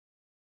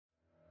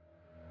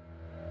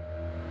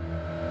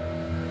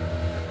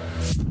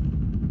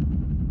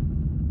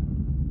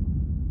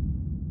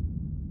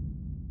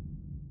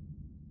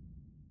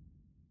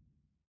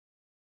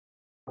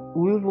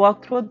We will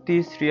walk through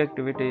these three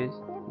activities: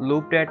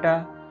 loop data,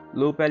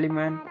 loop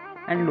element,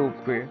 and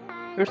loop break.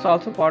 It's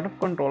also part of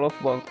control of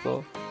workflow.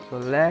 So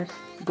let's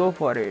go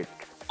for it.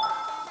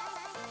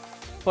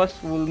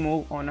 First we'll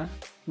move on a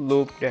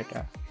loop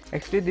data.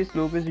 Actually this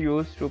loop is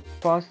used to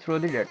pass through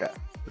the data.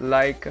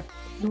 Like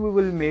we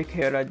will make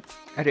here a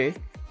array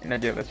in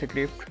a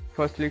JavaScript.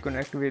 Firstly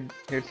connect with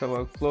its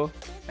workflow,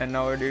 and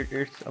now edit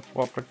its a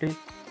property.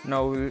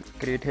 Now we'll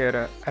create here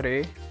a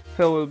array.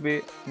 Here will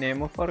be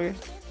name of array,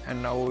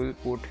 and now we'll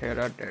put here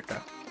a data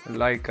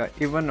like a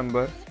even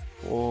number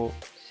 4,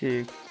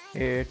 6,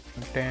 8,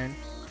 10.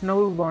 Now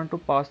we want to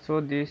pass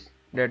through this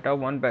data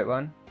one by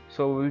one,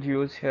 so we'll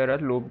use here a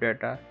loop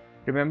data.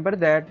 Remember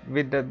that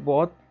with the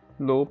both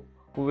loop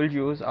we will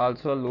use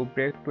also a loop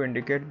break to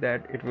indicate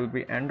that it will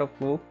be end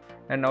of loop,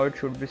 and now it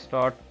should be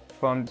start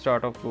from the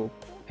start of loop.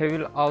 Here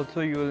will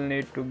also you will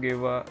need to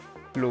give a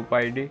loop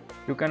ID.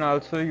 You can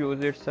also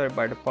use it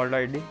by default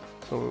ID,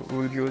 so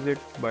we'll use it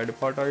by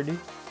default ID.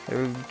 I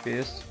will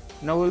paste.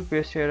 Now we'll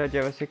paste here a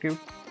JavaScript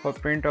for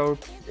print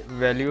out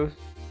values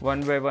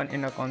one by one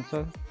in a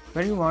console.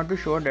 When you want to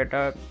show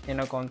data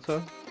in a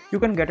console, you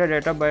can get a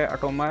data by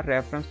Automa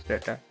reference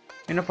data.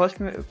 In the first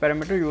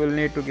parameter you will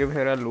need to give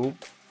here a loop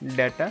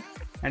data,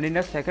 and in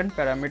the second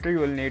parameter you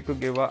will need to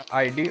give a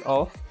ID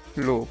of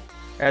loop.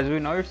 As we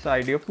know it's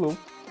ID of loop,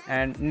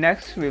 and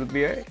next will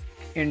be a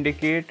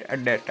indicate a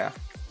data.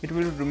 It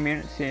will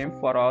remain same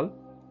for all.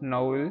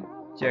 Now we'll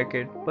check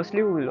it.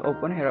 Firstly we will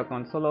open here a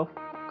console of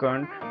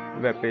current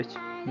web page.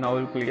 Now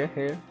we'll click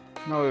here.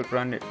 Now we'll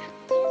run it.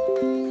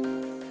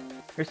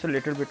 It's a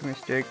little bit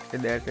mistake,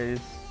 that is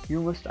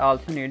you must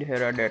also need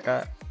here a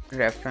data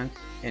reference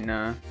in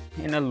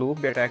a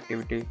loop data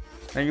activity.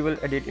 When you will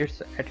edit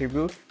its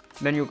attribute,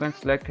 then you can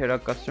select here a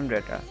custom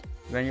data.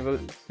 When you will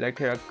select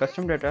here a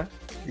custom data,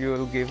 you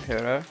will give here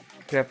a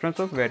reference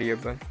of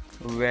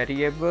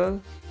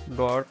variable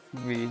dot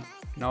v.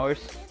 Now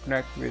it's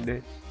connect with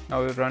it.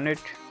 Now we run it.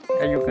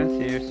 As you can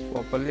see it's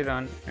properly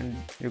run, and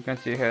you can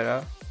see here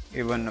a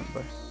even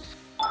number.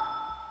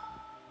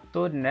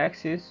 So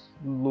next is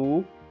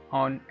loop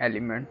on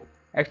element.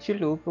 Actually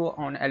loop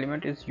on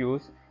element is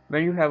used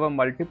when you have a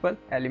multiple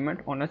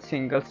element on a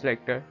single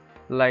selector.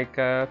 Like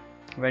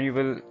when you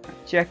will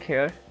check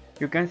here,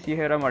 you can see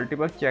here a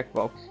multiple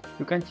checkbox.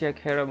 You can check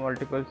here a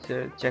multiple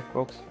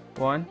checkbox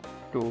 1,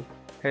 2.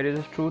 Here is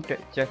a true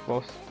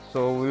checkbox,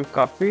 so we'll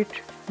copy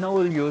it. Now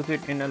we'll use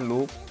it in a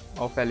loop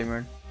of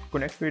element.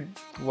 Connect with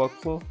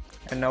workflow,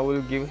 and now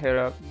we'll give here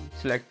a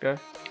selector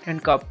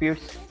and copy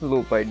its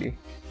loop ID.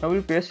 Now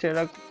we'll paste here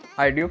a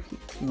ID of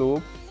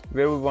loop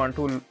where we want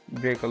to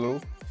break a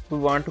loop. We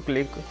want to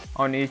click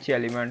on each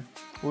element.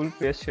 We'll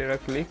paste here a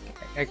click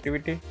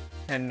activity,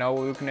 and now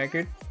we'll connect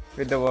it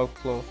with the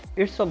workflow.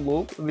 It's a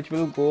loop which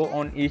will go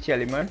on each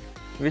element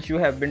which you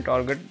have been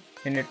targeted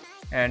in it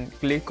and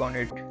click on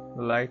it.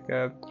 Like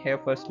here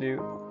firstly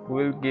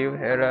we'll give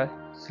here a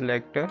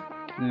selector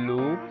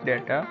loop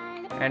data,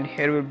 and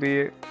here will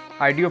be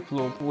ID of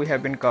loop we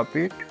have been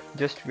copied.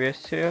 Just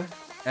paste here,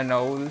 and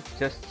now we'll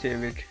just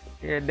save it.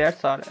 Yeah,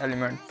 that's our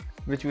element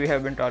which we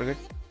have been targeted.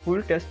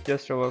 We'll test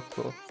just a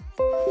workflow.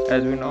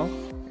 As we know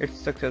it's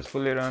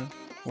successfully run.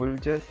 We'll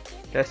just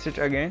test it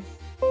again.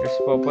 It's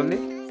properly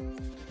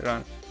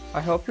run.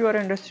 I hope you are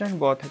understand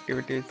both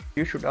activities.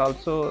 You should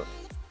also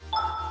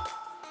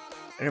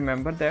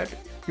remember that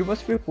you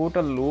must be put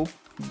a loop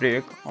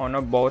break on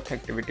a both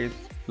activities,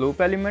 loop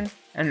element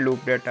and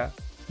loop data.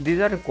 These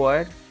are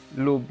required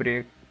loop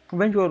break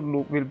when your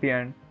loop will be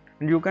end,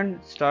 and you can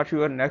start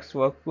your next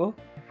workflow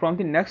from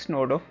the next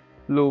node of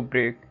loop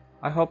break.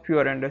 I hope you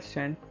are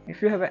understand.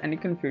 If you have any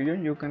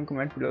confusion, you can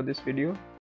comment below this video.